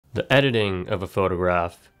The editing of a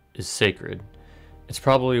photograph is sacred. It's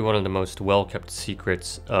probably one of the most well-kept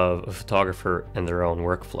secrets of a photographer and their own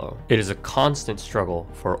workflow. It is a constant struggle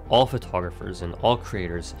for all photographers and all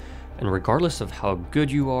creators, and regardless of how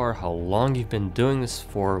good you are, how long you've been doing this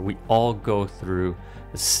for, we all go through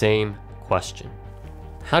the same question.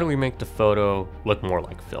 How do we make the photo look more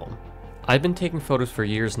like film? I've been taking photos for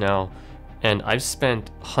years now, and I've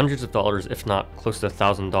spent hundreds of dollars, if not close to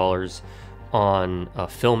 $1,000, on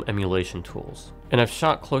film emulation tools. And I've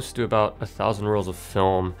shot close to about 1,000 rolls of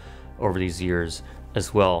film over these years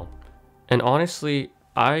as well. And honestly,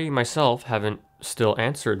 I myself haven't still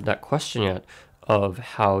answered that question yet of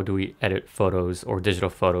how do we edit photos or digital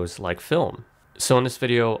photos like film. So in this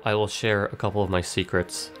video, I will share a couple of my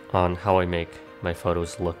secrets on how I make my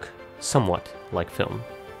photos look somewhat like film.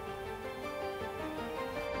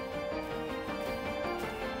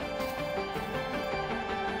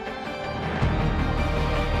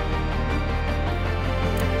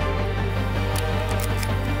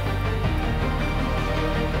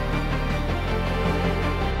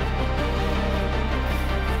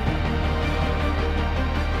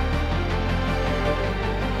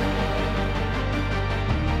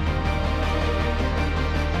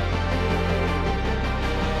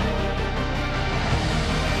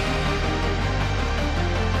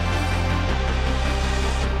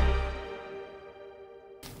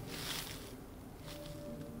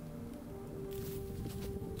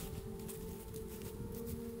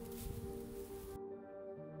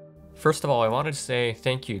 First of all, I wanted to say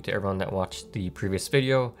thank you to everyone that watched the previous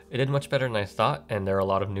video. It did much better than I thought, and there are a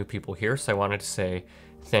lot of new people here, so I wanted to say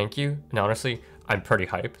thank you. And honestly, I'm pretty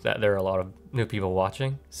hyped that there are a lot of new people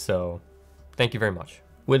watching, so thank you very much.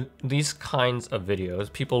 With these kinds of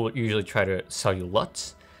videos, people usually try to sell you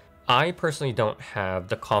LUTs. I personally don't have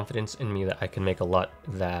the confidence in me that I can make a LUT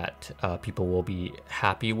that people will be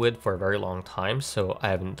happy with for a very long time, so I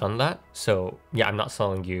haven't done that. So yeah, I'm not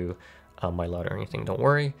selling you my LUT or anything, don't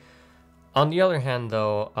worry. On the other hand,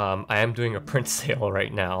 though, I am doing a print sale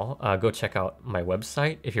right now. Go check out my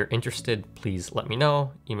website. If you're interested, please let me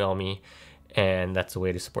know, email me, and that's a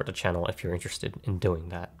way to support the channel if you're interested in doing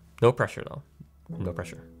that. No pressure, though. No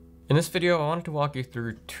pressure. In this video, I wanted to walk you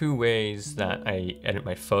through two ways that I edit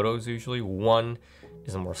my photos usually. One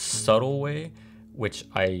is a more subtle way, which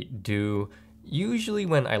I do usually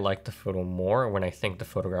when I like the photo more, or when I think the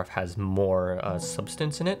photograph has more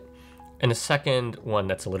substance in it. And the second one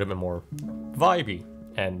that's a little bit more vibey,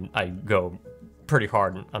 and I go pretty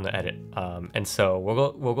hard on the edit. And so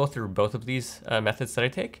we'll go through both of these methods that I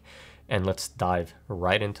take, and let's dive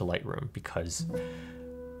right into Lightroom because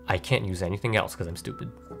I can't use anything else because I'm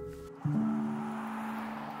stupid.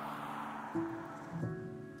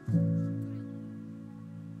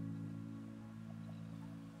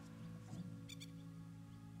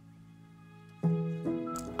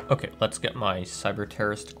 Okay, let's get my cyber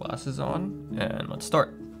terrorist glasses on and let's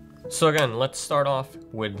start. So again, let's start off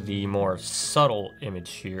with the more subtle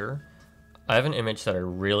image here. I have an image that I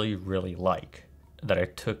really like that I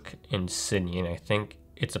took in Sydney, and I think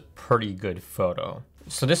it's a pretty good photo.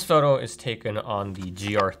 So this photo is taken on the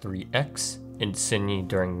GR3X in Sydney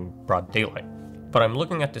during broad daylight. But I'm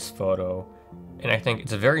looking at this photo and I think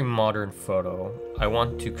it's a very modern photo. I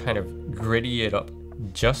want to kind of gritty it up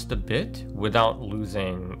just a bit without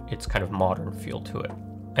losing its kind of modern feel to it.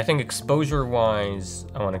 I think exposure wise,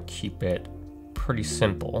 I want to keep it pretty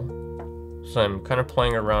simple. So I'm kind of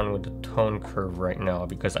playing around with the tone curve right now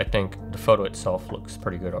because I think the photo itself looks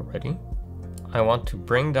pretty good already. I want to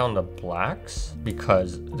bring down the blacks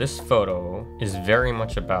because this photo is very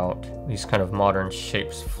much about these kind of modern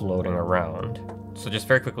shapes floating around. So just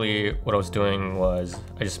very quickly, what I was doing was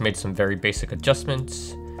I just made some very basic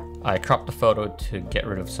adjustments. I cropped the photo to get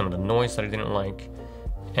rid of some of the noise that I didn't like,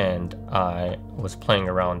 and I was playing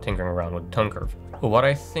around, tinkering around with the tone curve. But what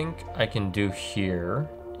I think I can do here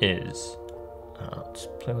is, let's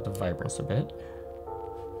play with the vibrance a bit,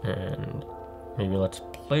 and maybe let's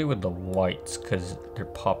play with the whites because they're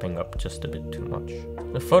popping up just a bit too much.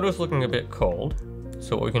 The photo's looking a bit cold,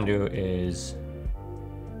 so what we can do is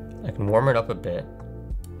I can warm it up a bit.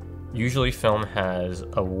 Usually film has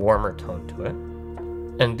a warmer tone to it.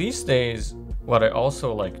 And these days, what I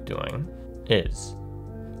also like doing is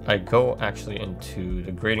I go actually into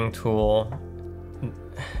the grading tool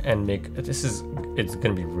and it's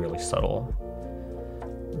gonna be really subtle,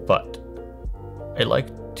 but I like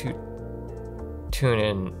to tune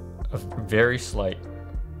in a very slight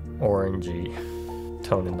orangey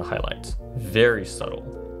tone in the highlights. Very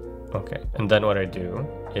subtle. Okay, and then what I do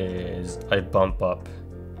is I bump up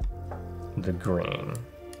the grain.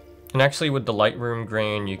 And actually with the Lightroom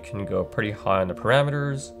grain, you can go pretty high on the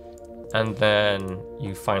parameters. and then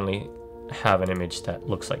you finally have an image that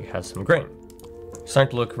looks like it has some grain.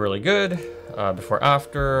 Starting to look really good. Before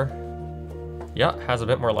after, yeah, has a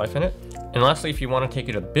bit more life in it. And lastly, if you want to take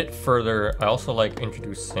it a bit further, I also like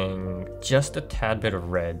introducing just a tad bit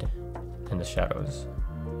of red in the shadows.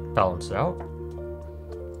 Balance it out.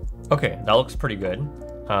 Okay, that looks pretty good.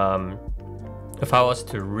 If I was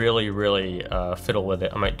to really fiddle with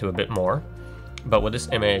it, I might do a bit more. But with this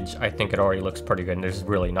image, I think it already looks pretty good, and there's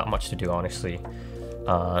really not much to do, honestly.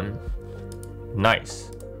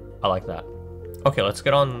 Nice. I like that. Okay, let's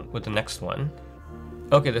get on with the next one.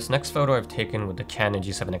 Okay, this next photo I've taken with the Canon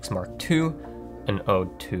G7x Mark II, an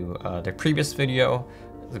ode to their previous video.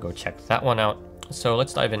 Let's go check that one out. So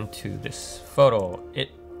let's dive into this photo. It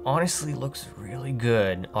honestly looks really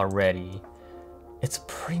good already. It's a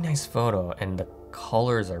pretty nice photo, and the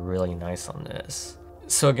colors are really nice on this.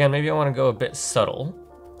 So again, maybe I want to go a bit subtle.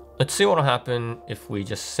 Let's see what will happen if we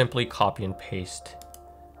just simply copy and paste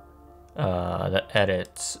the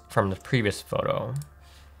edits from the previous photo.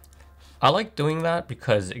 I like doing that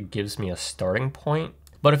because it gives me a starting point,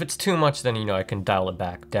 but if it's too much, then I can dial it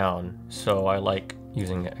back down. So I like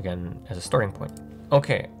using it again as a starting point.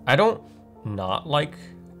 Okay, I don't not like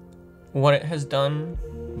what it has done,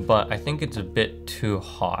 but I think it's a bit too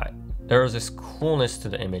hot. There was this coolness to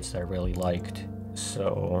the image that I really liked.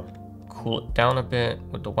 So cool it down a bit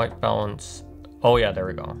with the white balance. Oh yeah, there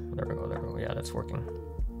we go. Yeah, that's working.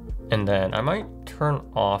 And then I might turn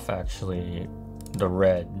off actually the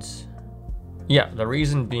reds. Yeah, the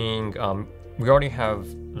reason being, we already have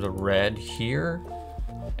the red here,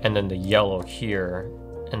 and then the yellow here,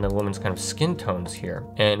 and the woman's kind of skin tones here.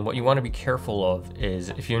 And what you want to be careful of is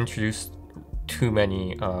if you introduce too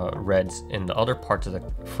many reds in the other parts of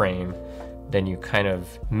the frame, then you kind of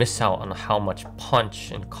miss out on how much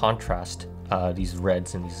punch and contrast these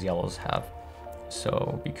reds and these yellows have.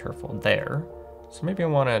 So be careful there. So maybe I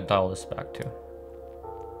want to dial this back too.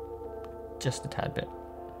 Just a tad bit.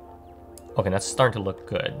 Okay, that's starting to look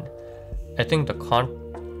good. I think the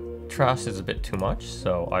contrast is a bit too much,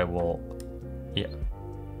 so I will, yeah,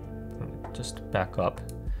 just back up.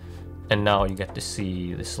 And now you get to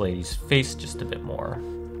see this lady's face just a bit more,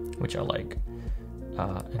 which I like.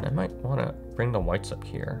 And I might want to bring the whites up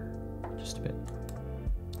here just a bit.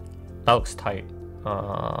 That looks tight.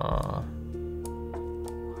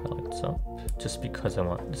 Highlights up, just because I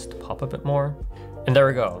want this to pop a bit more. And there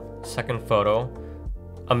we go, second photo.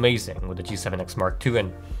 Amazing with the G7x Mark II.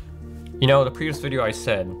 And the previous video I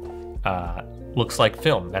said looks like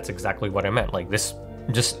film. That's exactly what I meant. Like this,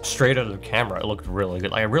 just straight out of the camera, it looked really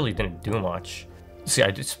good. Like I really didn't do much. See,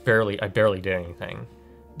 I barely did anything.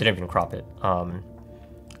 Didn't even crop it. And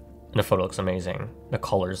the photo looks amazing. The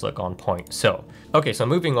colors look on point. So, okay, so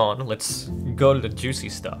moving on, let's go to the juicy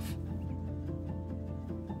stuff.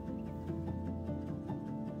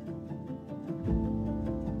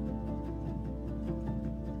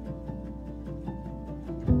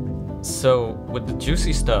 So with the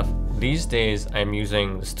juicy stuff, these days I'm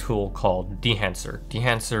using this tool called Dehancer.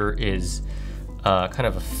 Dehancer is kind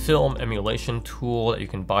of a film emulation tool that you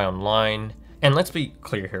can buy online. And let's be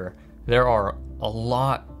clear here, there are a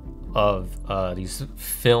lot of these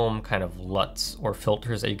film kind of LUTs or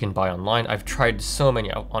filters that you can buy online. I've tried so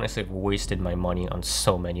many. Honestly, I've wasted my money on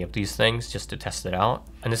so many of these things just to test it out.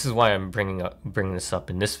 And this is why I'm bringing this up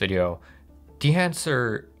in this video.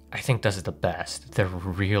 Dehancer, I think, does it the best. They're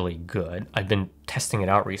really good. I've been testing it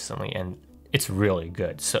out recently and it's really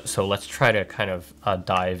good. So let's try to kind of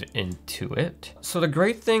dive into it. So the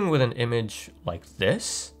great thing with an image like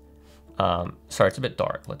this, sorry, it's a bit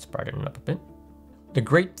dark. Let's brighten it up a bit. The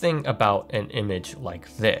great thing about an image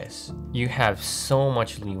like this, you have so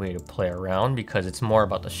much leeway to play around because it's more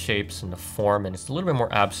about the shapes and the form, and it's a little bit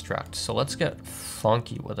more abstract. So let's get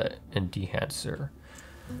funky with it in Dehancer.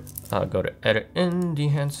 Go to Edit in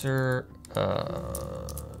Dehancer.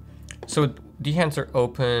 So Dehancer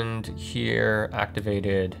opened here,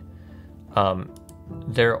 activated.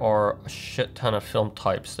 There are a shit ton of film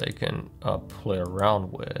types that you can play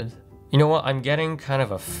around with. You know what? I'm getting kind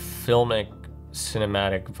of a filmic,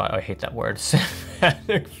 cinematic vibe. I hate that word.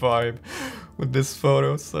 Cinematic vibe with this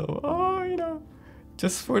photo. So,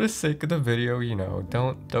 just for the sake of the video,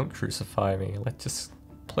 don't crucify me. Let's just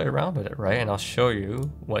play around with it, right? And I'll show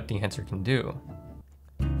you what Dehancer can do.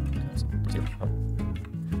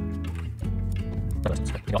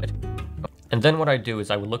 And then what I do is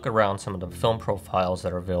I would look around some of the film profiles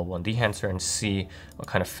that are available in Dehancer and see what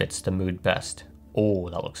kind of fits the mood best. Oh,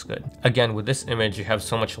 that looks good. Again, with this image, you have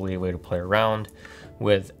so much leeway to play around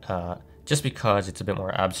with, just because it's a bit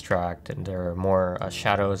more abstract and there are more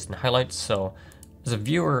shadows and highlights. So as a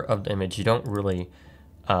viewer of the image, you don't really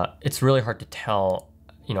it's really hard to tell,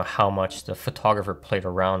 you know, how much the photographer played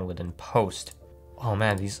around with in post. Oh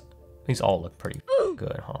man, these all look pretty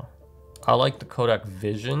good, huh? I like the Kodak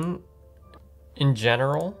Vision in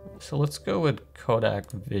general, so let's go with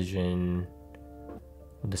Kodak Vision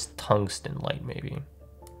with this tungsten light maybe.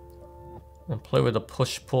 And play with the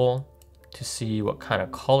push-pull to see what kind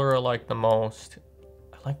of color I like the most.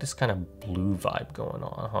 I like this kind of blue vibe going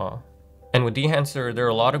on, huh? And with Dehancer, there are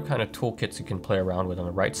a lot of kind of toolkits you can play around with on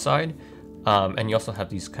the right side. And you also have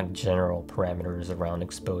these kind of general parameters around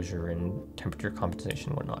exposure and temperature compensation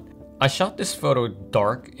and whatnot. I shot this photo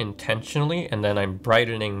dark intentionally, and then I'm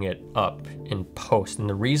brightening it up in post. And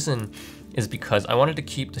the reason is because I wanted to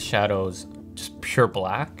keep the shadows just pure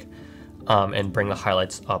black and bring the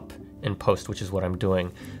highlights up in post, which is what I'm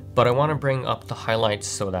doing. But I want to bring up the highlights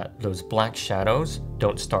so that those black shadows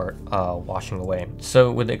don't start washing away.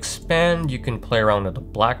 So with expand, you can play around with the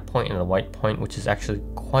black point and the white point, which is actually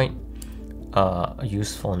quite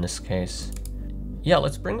useful in this case. Yeah,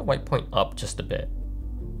 let's bring the white point up just a bit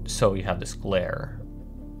so we have this glare.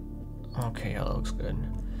 Okay, yeah, that looks good.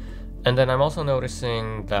 And then I'm also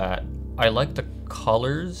noticing that I like the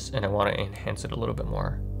colors and I want to enhance it a little bit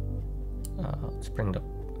more. Let's bring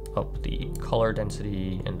up the color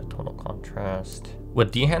density and the tonal contrast.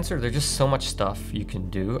 With Dehancer, there's just so much stuff you can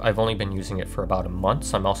do. I've only been using it for about a month,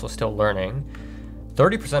 so I'm also still learning.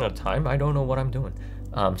 30% of the time, I don't know what I'm doing.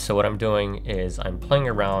 So what I'm doing is I'm playing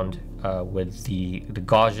around with the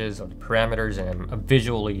gauges or the parameters, and I'm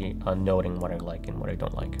visually noting what I like and what I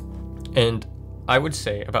don't like. And I would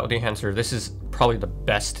say about Dehancer, this is probably the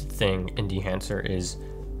best thing in Dehancer is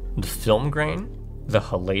the film grain, the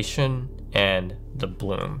halation, and the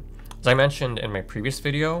bloom. As I mentioned in my previous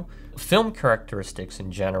video, film characteristics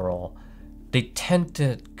in general, they tend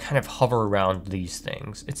to kind of hover around these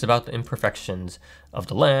things. It's about the imperfections of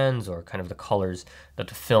the lens or kind of the colors that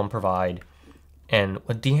the film provide. And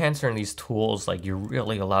with Dehancer and these tools, like, you're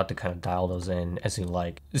really allowed to kind of dial those in as you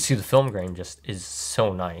like. You see, the film grain just is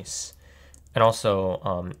so nice. And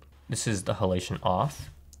also, this is the halation off,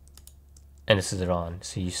 and this is it on.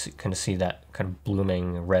 So you kind of see that kind of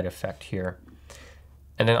blooming red effect here.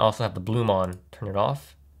 And then also have the bloom on, turn it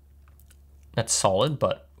off. That's solid,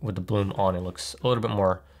 but with the bloom on, it looks a little bit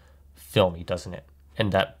more filmy, doesn't it?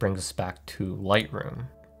 And that brings us back to Lightroom.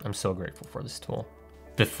 I'm so grateful for this tool.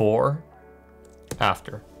 Before,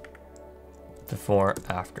 after. Before,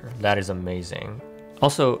 after. That is amazing.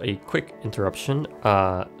 Also, a quick interruption.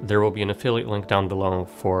 There will be an affiliate link down below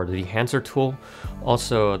for the Dehancer tool.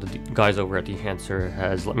 Also, the guys over at Dehancer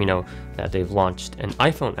has let me know that they've launched an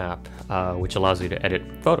iPhone app, which allows you to edit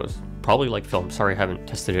photos. Probably like film. Sorry, I haven't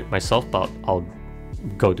tested it myself, but I'll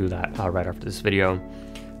go do that right after this video.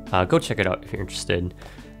 Go check it out if you're interested.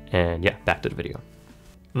 And yeah, back to the video.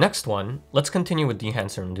 Next one, let's continue with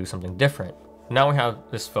Dehancer and do something different. Now we have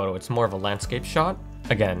this photo. It's more of a landscape shot.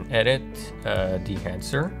 Again, edit,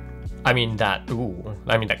 Dehancer. I mean that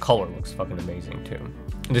color looks fucking amazing too.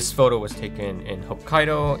 This photo was taken in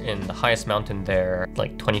Hokkaido, in the highest mountain there,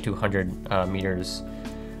 like 2,200 meters.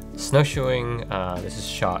 Snowshoeing. This is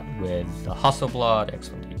shot with the Hasselblad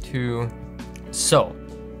X1D2. So,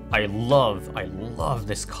 I love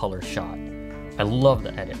this color shot. I love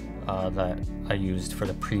the edit that I used for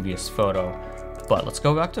the previous photo. But let's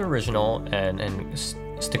go back to the original and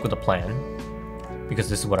stick with the plan, because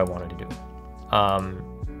this is what I wanted to do.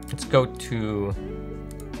 Let's go to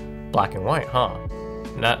black and white, huh?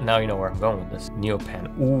 Now you know where I'm going with this.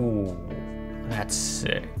 Neopan. Ooh, that's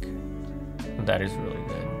sick. That is really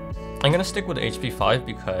good. I'm gonna stick with HP5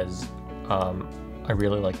 because I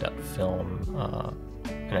really like that film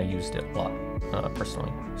and I used it a lot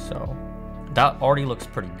personally. So that already looks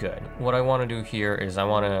pretty good. What I want to do here is I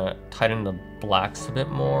want to tighten the blacks a bit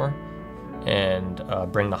more and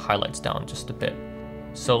bring the highlights down just a bit.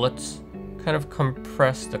 So let's kind of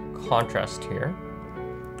compress the contrast here.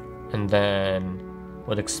 And then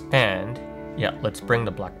with expand, yeah, let's bring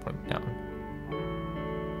the black point down.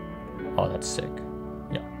 Oh, that's sick.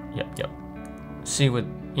 Yep. See, with,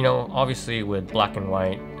 you know, obviously with black and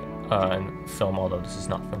white and film, although this is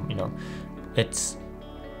not film, you know, it's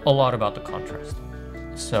a lot about the contrast.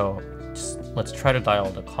 So let's try to dial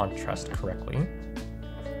the contrast correctly.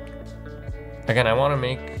 Again, I want to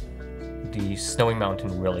make the snowy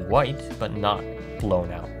mountain really white, but not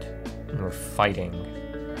blown out. And we're fighting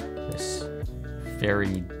this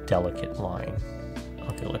very delicate line.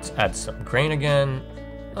 Okay, let's add some grain again.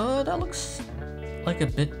 That looks like a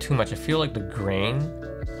bit too much. I feel like the grain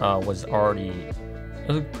was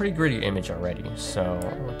a pretty gritty image already. So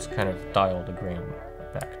let's kind of dial the grain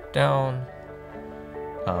back down.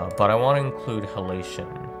 But I want to include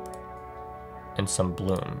halation. and some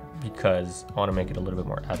bloom because I want to make it a little bit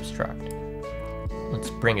more abstract. Let's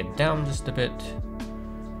bring it down just a bit.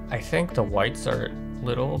 I think the whites are a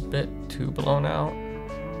little bit too blown out.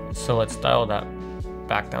 So let's dial that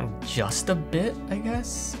back down just a bit, I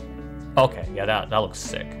guess. Okay, yeah, that looks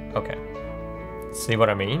sick. Okay. See what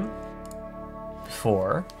I mean?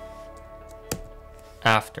 Before,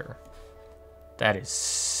 after. That is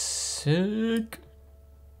sick.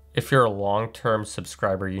 If you're a long-term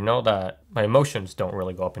subscriber, you know that my emotions don't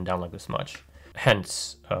really go up and down like this much.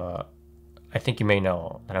 Hence, I think you may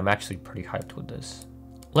know that I'm actually pretty hyped with this.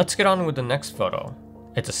 Let's get on with the next photo.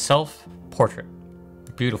 It's a self-portrait.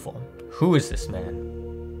 Beautiful. Who is this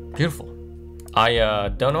man? Beautiful. I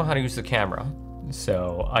don't know how to use the camera,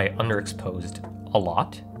 so I underexposed a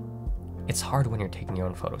lot. It's hard when you're taking your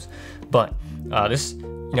own photos. But this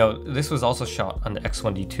was also shot on the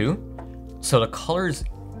X1D2. So the colors,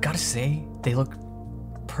 gotta say, they look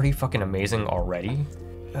pretty fucking amazing already.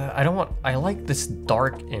 I like this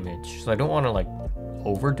dark image, so I don't want to like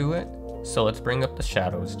overdo it. So let's bring up the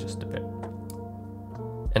shadows just a bit.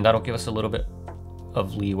 And that'll give us a little bit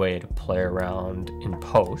of leeway to play around in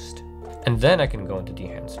post. And then I can go into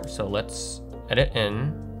Dehancer. So let's edit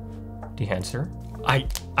in Dehancer.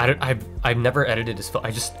 I've never edited this photo.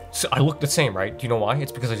 I look the same, right? Do you know why?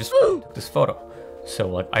 It's because I just took this photo. So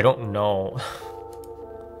like, I don't know.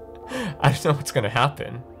 I don't know what's gonna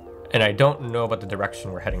happen. And I don't know about the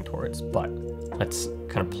direction we're heading towards, but let's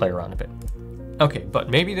kind of play around a bit. Okay, but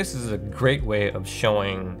maybe this is a great way of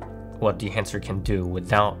showing what Dehancer can do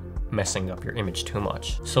without messing up your image too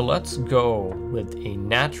much. So let's go with a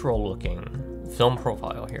natural looking film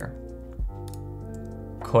profile here.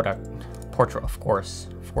 Kodak Portra, of course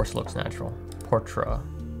looks natural. Portra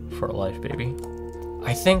for life, baby.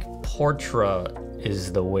 I think Portra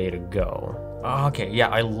is the way to go. Okay, yeah,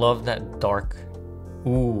 I love that dark,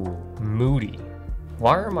 ooh, moody.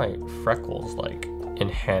 Why are my freckles like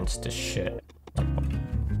enhanced as shit?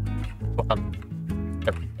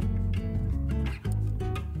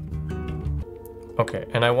 Okay,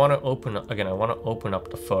 and I want to open up again. I want to open up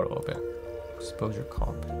the photo a bit. Exposure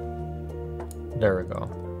comp. There we go.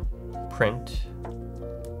 Print.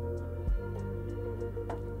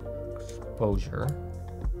 Exposure.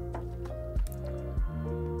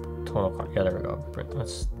 Tonal con. Yeah, there we go. Print.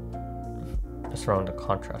 Let's round the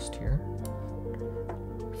contrast here.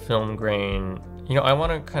 Film grain. You know, I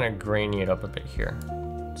want to kind of grainy it up a bit here.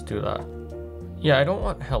 Let's do that. Yeah, I don't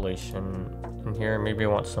want halation in here. Maybe I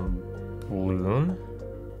want some bloom.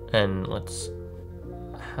 And let's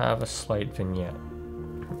have a slight vignette.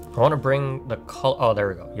 I want to bring the color. Oh, there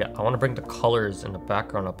we go. Yeah, I want to bring the colors in the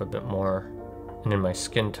background up a bit more. And in my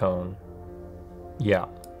skin tone. Yeah,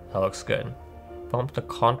 that looks good. Bump the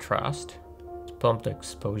contrast. Bump the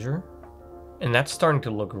exposure. And that's starting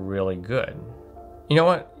to look really good. You know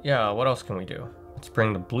what? Yeah, what else can we do? Let's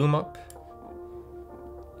bring the bloom up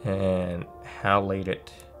and halate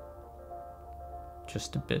it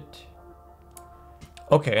just a bit.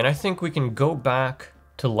 Okay, and I think we can go back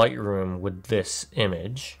to Lightroom with this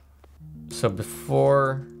image. So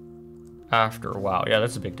before, after, wow, yeah,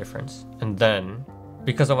 that's a big difference. And then,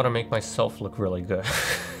 because I want to make myself look really good,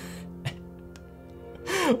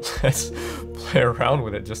 let's play around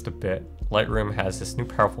with it just a bit. Lightroom has this new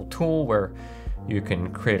powerful tool where you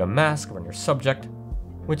can create a mask on your subject,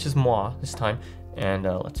 which is moi this time. And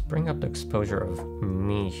let's bring up the exposure of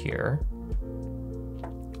me here.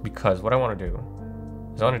 Because what I want to do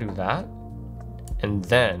is I want to do that. And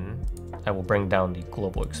then I will bring down the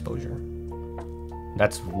global exposure.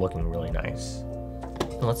 That's looking really nice.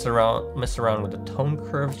 And let's mess around with the tone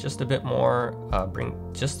curves just a bit more. Bring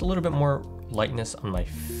just a little bit more lightness on my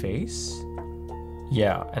face.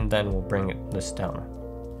 Yeah, and then we'll bring this down.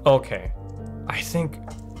 Okay, I think,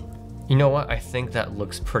 you know what? I think that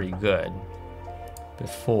looks pretty good.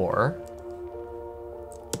 Before,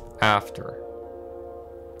 after,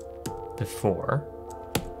 before,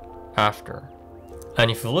 after. And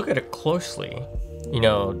if you look at it closely, you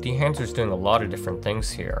know, Dehancer's doing a lot of different things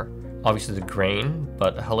here. Obviously the grain,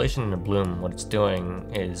 but the halation and the bloom, what it's doing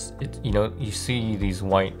is, you know, you see these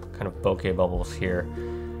white kind of bokeh bubbles here.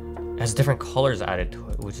 It has different colors added to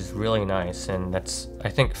it, which is really nice. And that's, I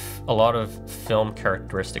think a lot of film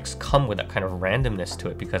characteristics come with that kind of randomness to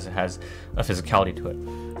it because it has a physicality to it.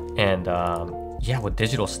 And yeah, with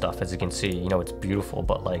digital stuff, as you can see, you know, it's beautiful,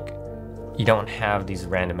 but like, you don't have these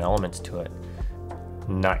random elements to it.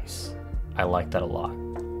 Nice. I like that a lot.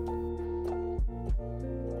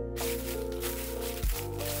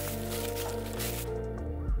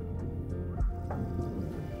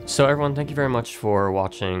 So everyone, thank you very much for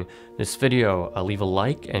watching this video. Leave a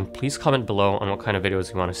like and please comment below on what kind of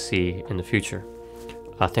videos you want to see in the future.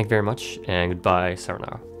 Thank you very much and goodbye,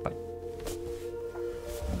 sayonara, bye.